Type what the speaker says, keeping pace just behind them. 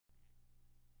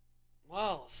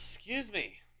Well, excuse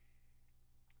me.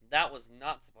 That was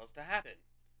not supposed to happen.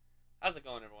 How's it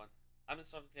going, everyone? I'm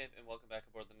Nostalgic Dave, and welcome back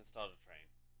aboard the Nostalgia Train.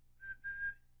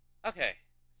 Okay,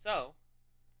 so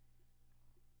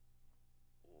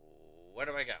where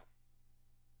do I go?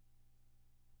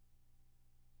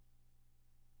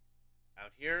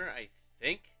 Out here, I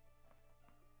think.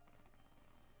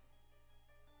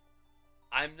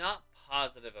 I'm not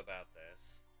positive about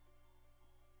this.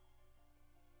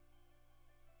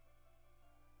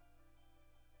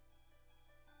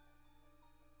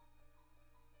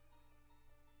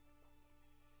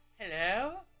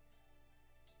 Hello?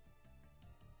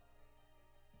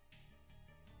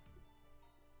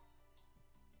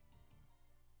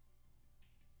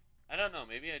 I don't know,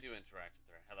 maybe I do interact with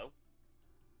her. Hello?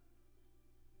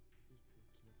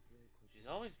 She's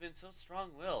always been so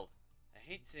strong-willed. I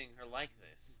hate seeing her like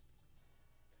this.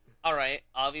 Alright,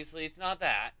 obviously it's not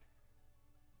that.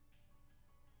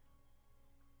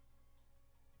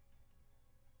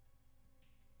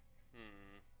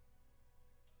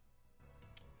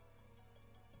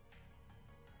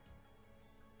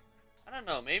 I don't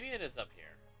know, maybe it is up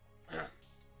here.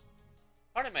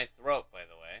 Pardon my throat, by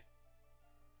the way.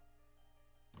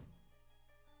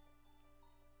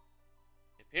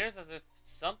 It appears as if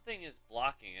something is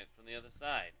blocking it from the other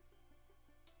side.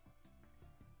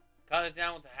 Cut it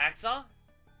down with a hacksaw?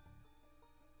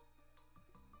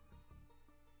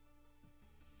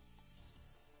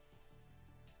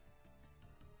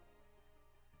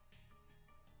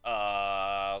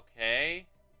 Okay.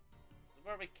 This is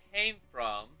where we came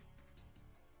from.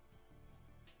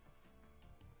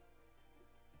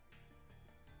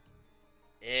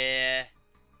 I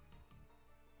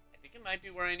think it might be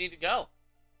where I need to go.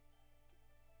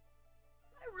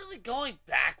 Am I really going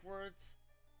backwards?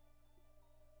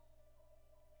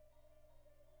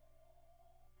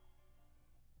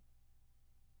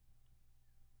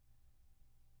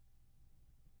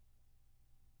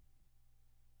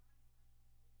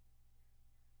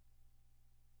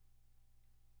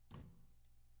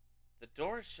 The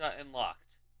door is shut and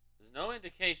locked. There's no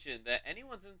indication that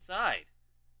anyone's inside.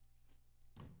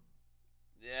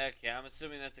 Yeah, okay, I'm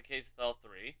assuming that's the case with all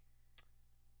three.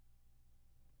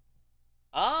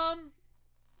 At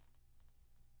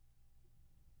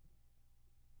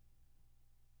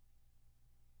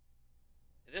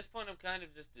this point, I'm kind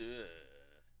of just,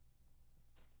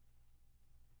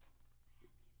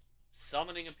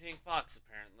 summoning a pink fox,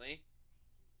 apparently.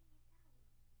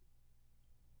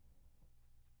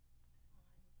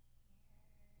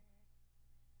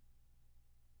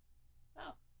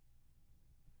 Oh.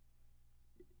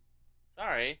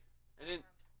 Sorry. I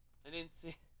didn't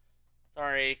see.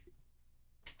 Sorry.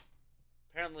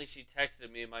 Apparently she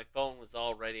texted me and my phone was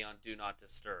already on Do Not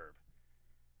Disturb.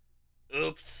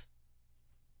 Oops.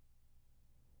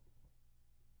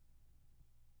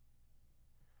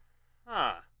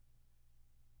 Huh.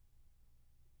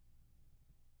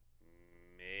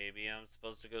 Maybe I'm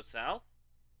supposed to go south?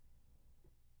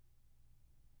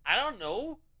 I don't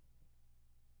know.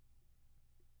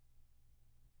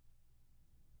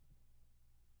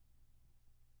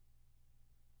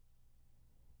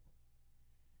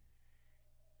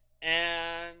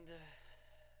 And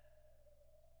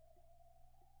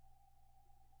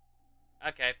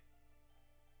okay.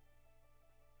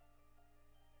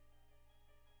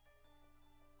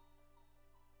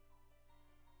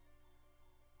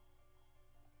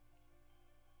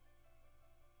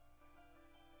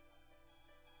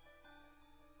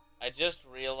 I just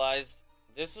realized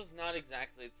this was not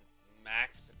exactly its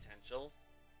max potential.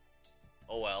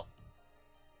 Oh well.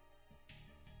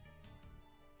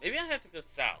 Maybe I have to go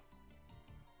south.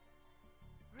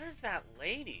 Where's that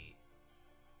lady?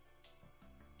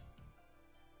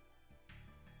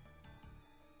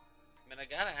 I mean, I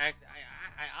gotta act.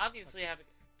 I obviously have to.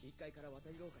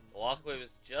 The walkway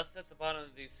was just at the bottom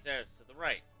of these stairs to the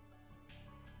right.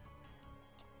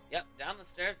 Yep, down the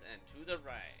stairs and to the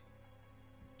right.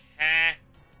 Ha!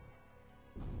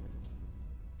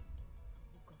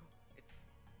 It's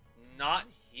not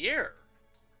here.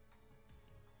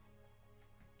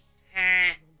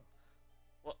 Ha!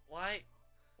 What? Why?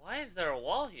 Why is there a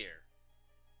wall here?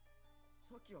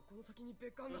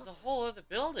 There's a whole other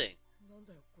building.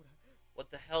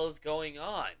 What the hell is going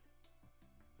on?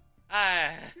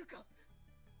 Ah.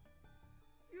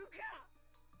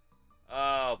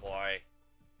 Oh boy.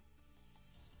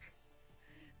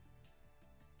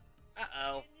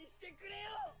 Uh-oh.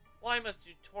 Why must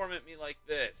you torment me like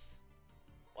this?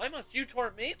 Why must you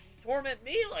torment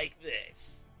me like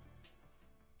this?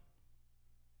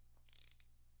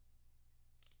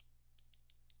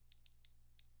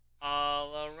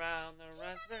 All around the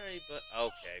raspberry, but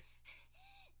okay.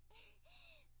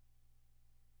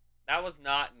 That was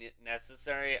not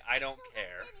necessary. I don't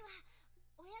care.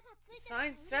 The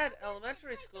sign said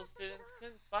elementary school students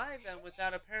couldn't buy them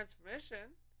without a parent's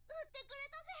permission.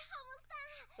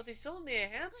 But they sold me a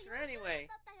hamster anyway.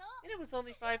 And it was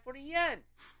only 540 yen.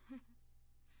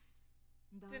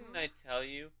 Didn't I tell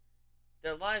you?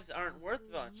 Their lives aren't worth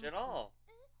much at all.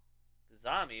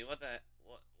 Kazami, what the...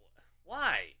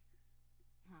 why?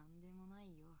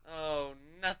 Oh,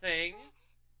 nothing.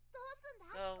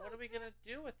 So, what are we gonna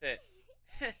do with it?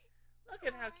 Look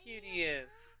at how cute he is.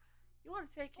 You want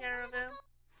to take care of him?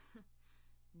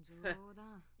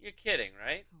 You're kidding,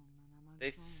 right?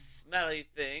 They smelly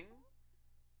thing.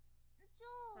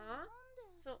 Huh?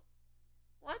 So,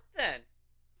 what then?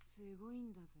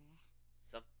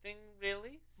 Something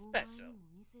really special.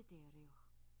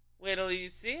 Wait till you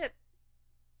see it.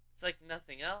 It's like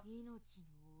nothing else.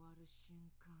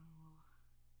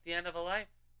 The end of a life.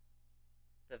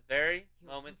 The very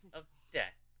moment of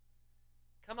death.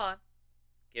 Come on.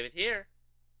 Give it here.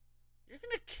 You're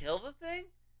gonna kill the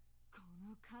thing?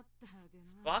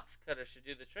 This box cutter should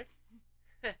do the trick.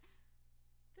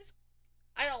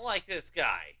 I don't like this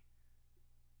guy.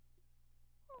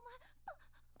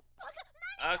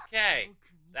 Okay,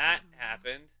 that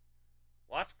happened.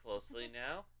 Watch closely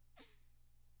now.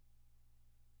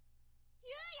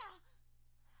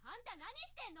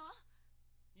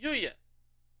 Yuya,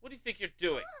 what do you think you're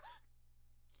doing?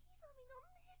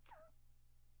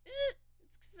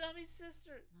 It's Kazami's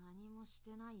sister.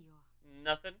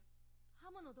 Nothing.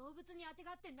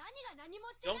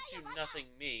 Don't you nothing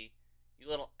me, you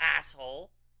little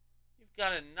asshole. You've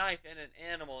got a knife and an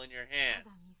animal in your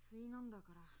hands.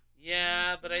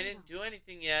 Yeah, but I didn't do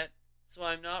anything yet, so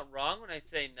I'm not wrong when I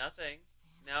say nothing.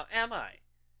 Now am I?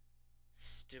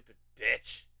 Stupid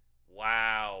bitch.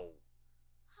 Wow.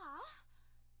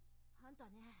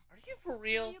 Are you for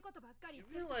real? You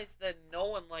realize that no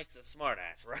one likes a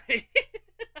smartass, right?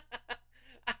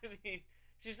 I mean,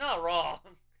 she's not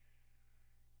wrong.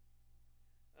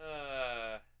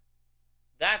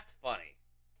 That's funny.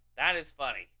 That is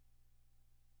funny.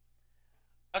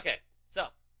 Okay, so.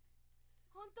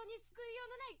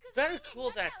 Better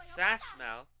cool that sass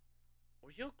mouth,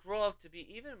 or you'll grow up to be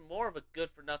even more of a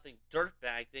good-for-nothing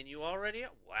dirtbag than you already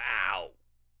are. Wow.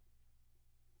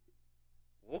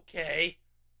 Okay.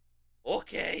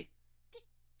 Okay.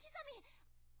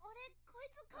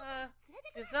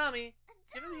 Kazami,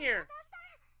 give him here.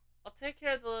 I'll take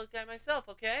care of the little guy myself,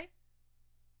 okay?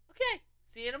 Okay,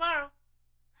 see you tomorrow.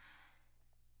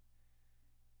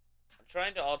 I'm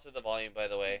trying to alter the volume, by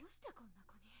the way.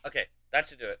 Okay, that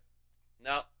should do it.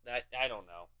 No, I don't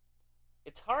know.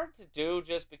 It's hard to do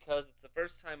just because it's the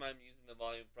first time I'm using the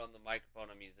volume from the microphone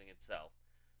I'm using itself.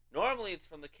 Normally it's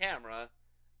from the camera,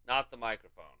 not the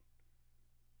microphone.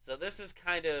 So this is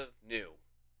kind of new.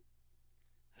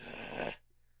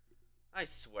 I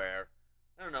swear.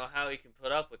 I don't know how he can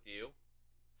put up with you.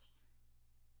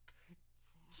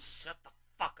 Just shut the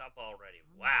fuck up already.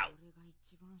 Wow.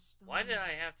 Why did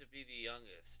I have to be the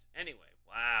youngest? Anyway,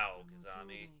 wow,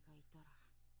 Kazami.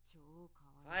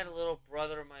 If I had a little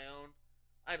brother of my own,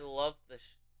 I'd love the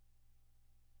shit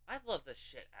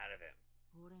out of him.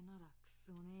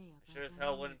 I sure as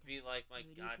hell wouldn't be like my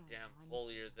goddamn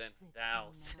holier than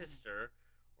thou sister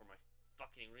or my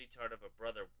fucking retard of a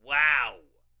brother. Wow!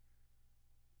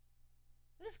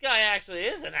 This guy actually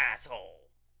is an asshole.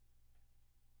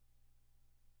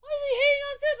 Why is he hating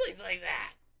on siblings like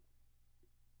that?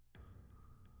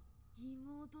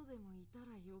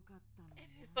 And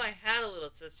if I had a little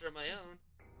sister of my own.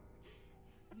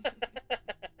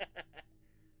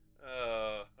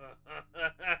 Oh,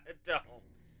 don't.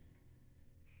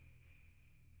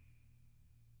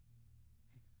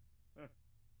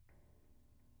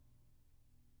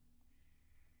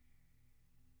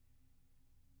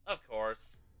 Of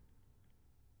course.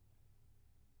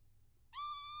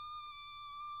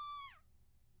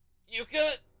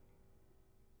 Yuka!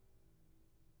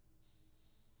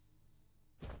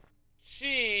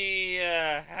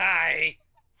 Hi.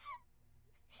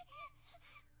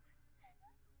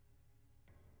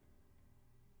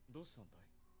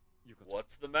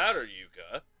 What's the matter,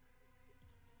 Yuka?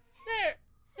 There!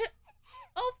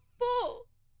 A fool!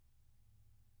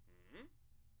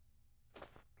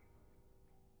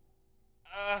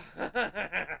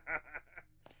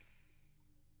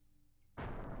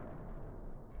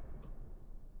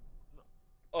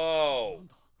 Oh.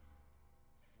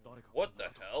 What the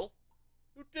hell?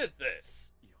 Who did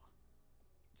this?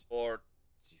 Or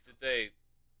did they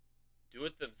do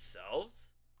it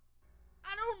themselves?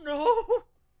 I don't know.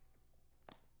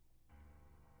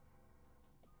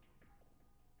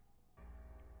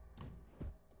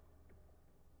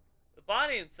 The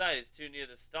body inside is too near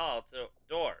the stall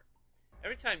door.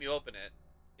 Every time you open it,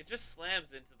 it just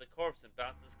slams into the corpse and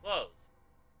bounces closed.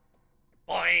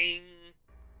 Boing!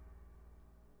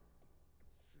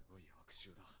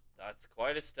 That's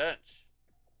quite a stench.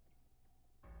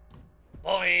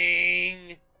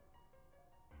 Boing!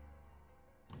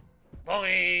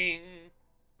 Boing!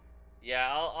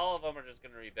 Yeah, all of them are just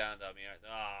gonna rebound on me.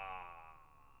 Ah,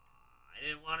 I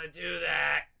didn't want to do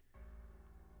that.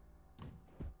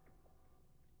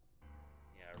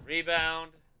 Yeah,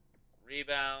 rebound.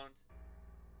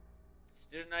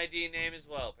 Student ID name as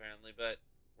well, apparently, but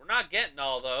we're not getting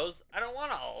all those. I don't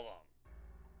want all of them.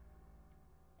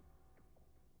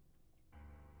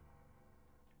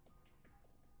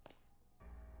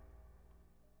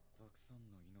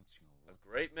 A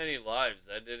great many lives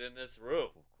ended in this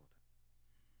room.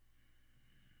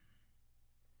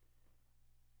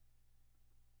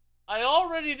 I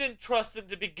already didn't trust him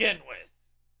to begin with.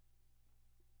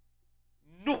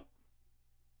 No.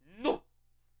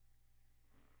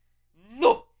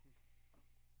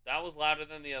 That was louder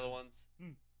than the other ones.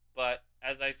 But,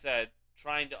 as I said,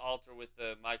 trying to alter with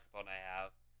the microphone I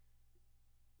have.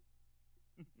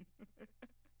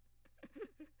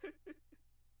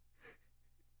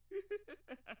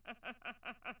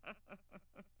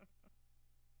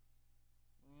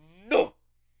 No!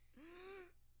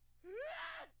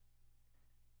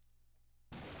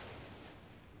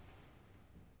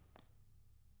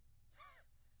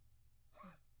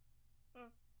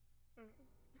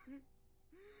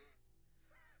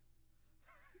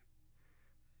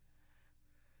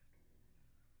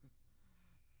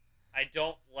 I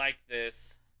don't like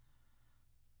this.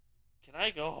 Can I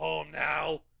go home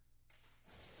now?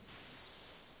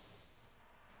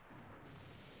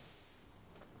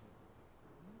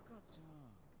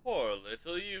 Poor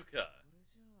little Yuka.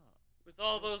 With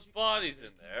all those bodies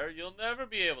in there, you'll never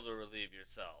be able to relieve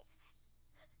yourself.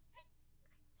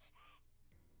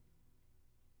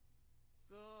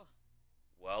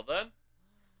 Well then.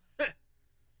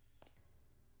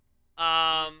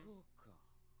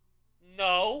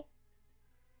 No.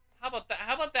 How about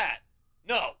that?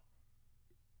 No.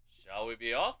 Shall we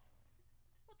be off?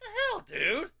 What the hell,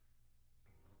 dude?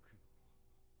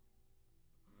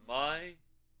 My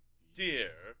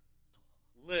dear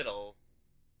little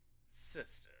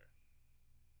sister.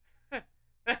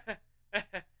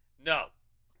 No.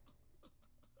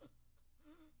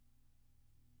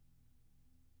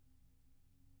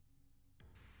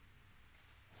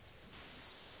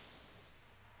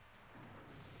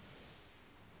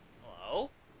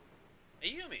 Hello?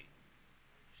 Ayumi.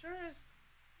 Sure is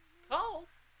cold.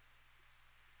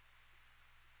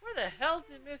 Where the hell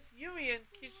did Miss Yumi and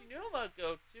Kishinuma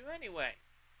go to anyway?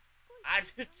 I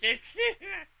just leave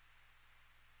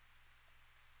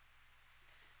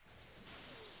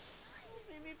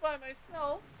me by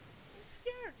myself. I'm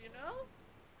scared, you know?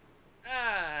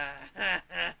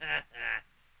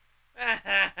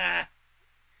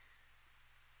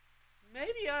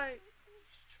 Maybe I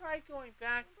should try going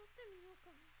back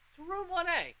to room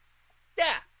 1A.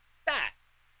 Yeah, that.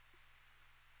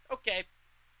 Okay. If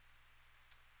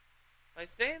I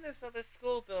stay in this other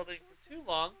school building for too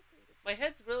long, my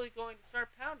head's really going to start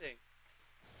pounding.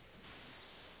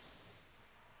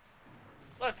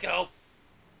 Let's go.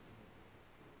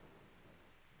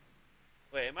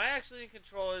 Wait, am I actually in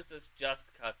control or is this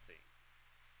just cutscene?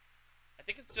 I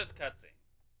think it's just cutscene.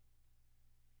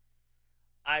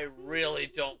 I really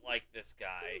don't like this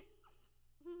guy.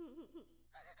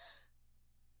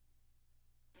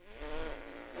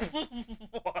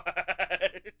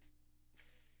 What?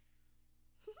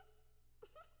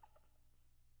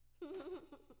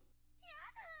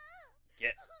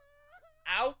 Get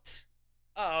out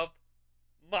of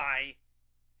my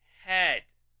head.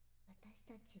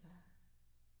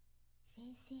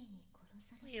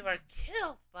 We were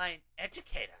killed by an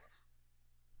educator.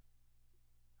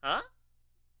 Huh?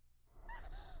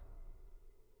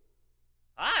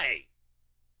 Hi.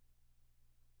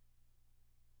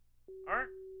 Aren't...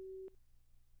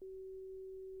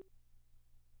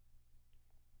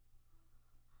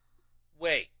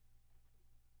 Wait.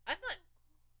 I thought...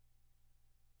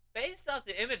 Based off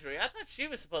the imagery, I thought she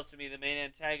was supposed to be the main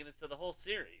antagonist of the whole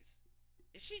series.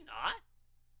 Is she not?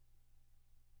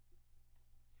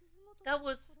 That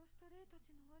was...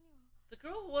 the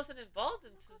girl who wasn't involved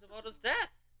in Suzumoto's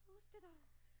death.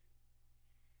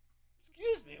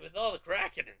 Excuse me, with all the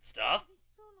cracking and stuff.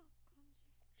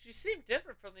 She seemed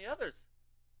different from the others.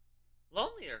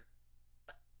 Lonelier.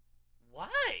 But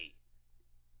why?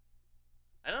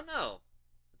 I don't know.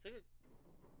 It's like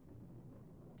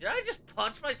did I just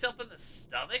punch myself in the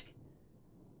stomach?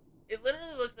 It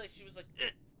literally looked like she was like,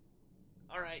 ugh.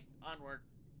 Alright, onward.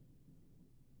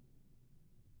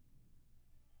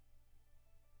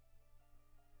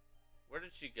 Where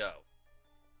did she go?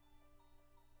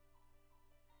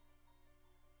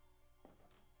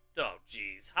 Oh,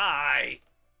 jeez. Hi!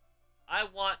 I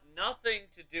want nothing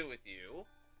to do with you.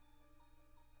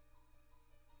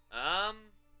 Hmm.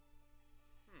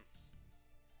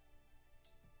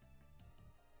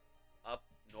 Up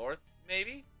north,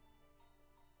 maybe?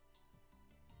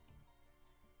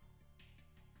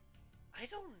 I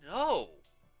don't know.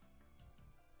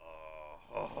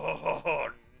 Oh,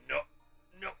 no.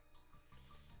 No.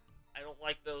 I don't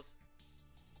like those.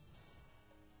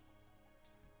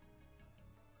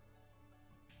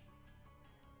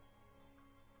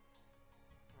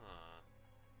 Huh.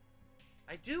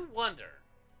 I do wonder.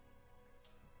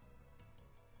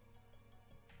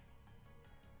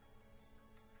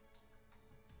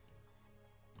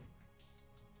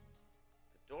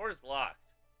 The door is locked.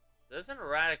 There's an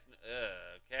erratic.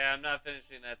 Okay, I'm not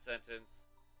finishing that sentence.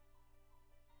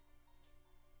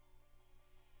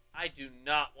 I do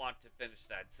not want to finish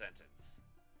that sentence.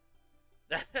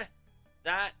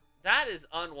 That that is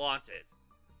unwanted.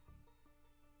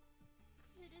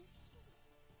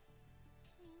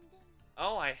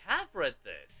 Oh, I have read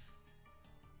this.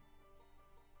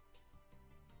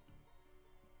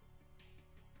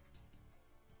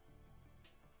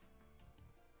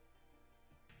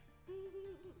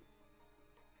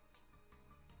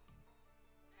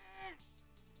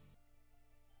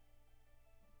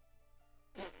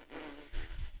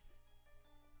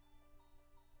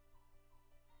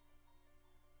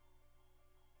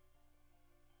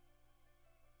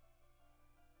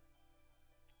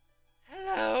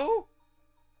 Hello?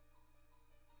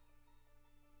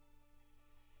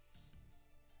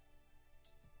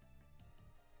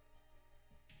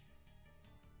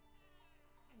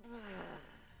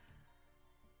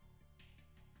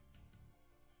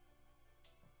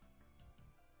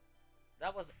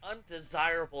 That was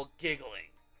undesirable giggling.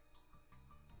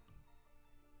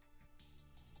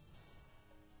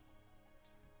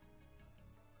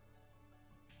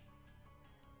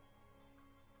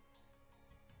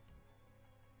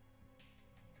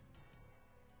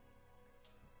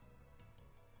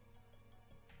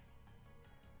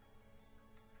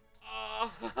 Uh,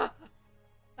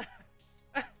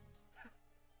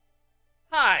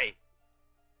 Hi.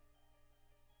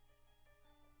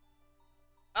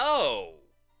 Oh.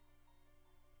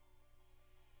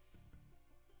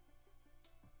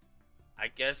 I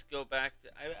guess go back to.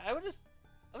 I would just.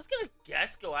 I was gonna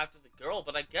guess go after the girl,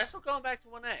 but I guess we're going back to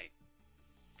 1A.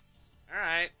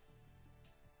 Alright.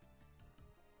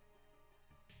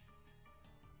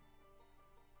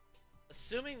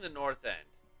 Assuming the north end.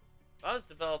 If I was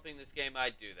developing this game,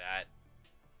 I'd do that.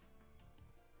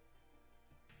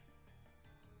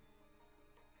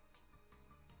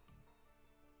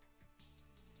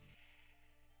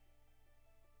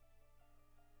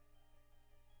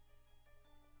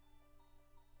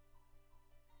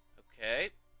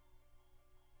 Okay.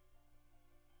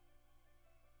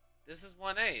 This is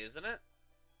 1A, isn't it?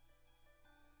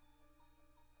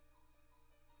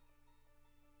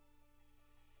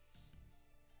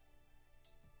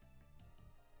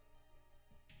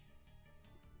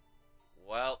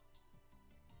 Well.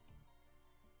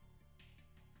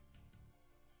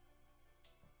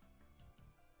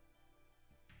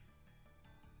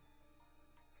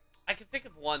 I can think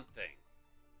of one thing.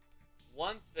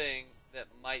 One thing that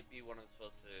might be what I'm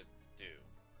supposed to do.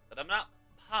 But I'm not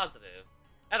positive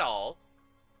at all.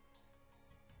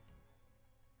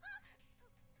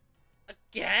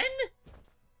 Again?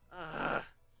 Ugh.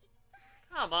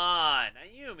 Come on,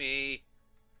 Ayumi.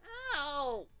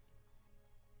 Ow!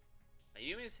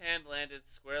 Ayumi's hand landed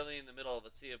squarely in the middle of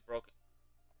a sea of broken...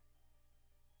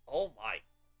 Oh my.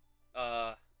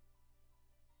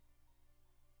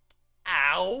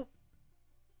 Ow!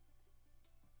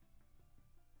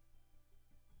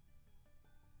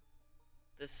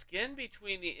 The skin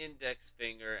between the index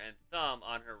finger and thumb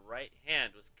on her right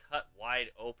hand was cut wide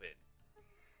open.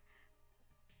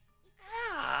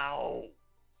 Ow!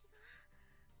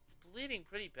 It's bleeding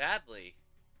pretty badly.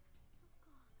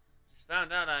 Just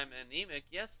found out I'm anemic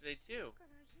yesterday, too.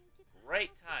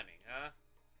 Great timing, huh?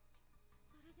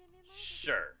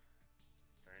 Sure.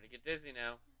 Starting to get dizzy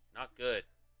now. Not good.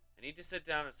 I need to sit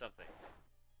down or something.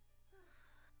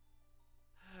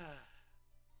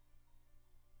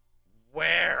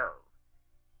 Where?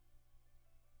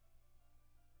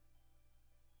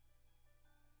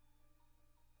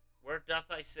 Where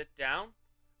doth I sit down?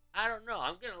 I don't know.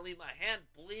 I'm going to leave my hand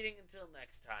bleeding until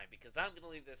next time because I'm going to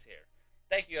leave this here.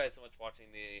 Thank you guys so much for watching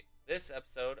this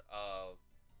episode of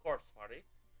Corpse Party.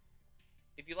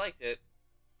 if you liked it,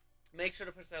 make sure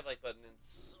to push that like button. And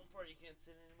so far, you can't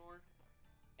sit anymore.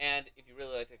 And if you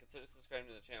really liked it, consider subscribing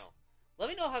to the channel. Let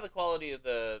me know how the quality of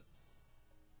the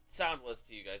sound was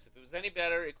to you guys. If it was any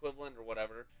better, equivalent, or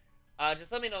whatever,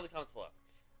 just let me know in the comments below.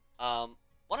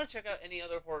 Want to check out any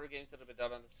other horror games that have been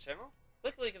done on this channel?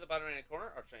 Click the link in the bottom right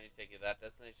corner. I'll try to take you to that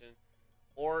destination.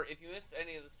 Or if you missed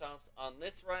any of the stops on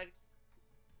this ride,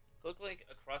 click the link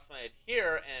across my head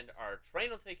here, and our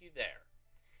train will take you there.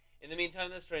 In the meantime,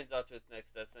 this train's off to its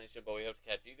next destination, but we hope to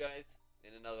catch you guys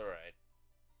in another ride.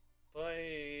 Bye.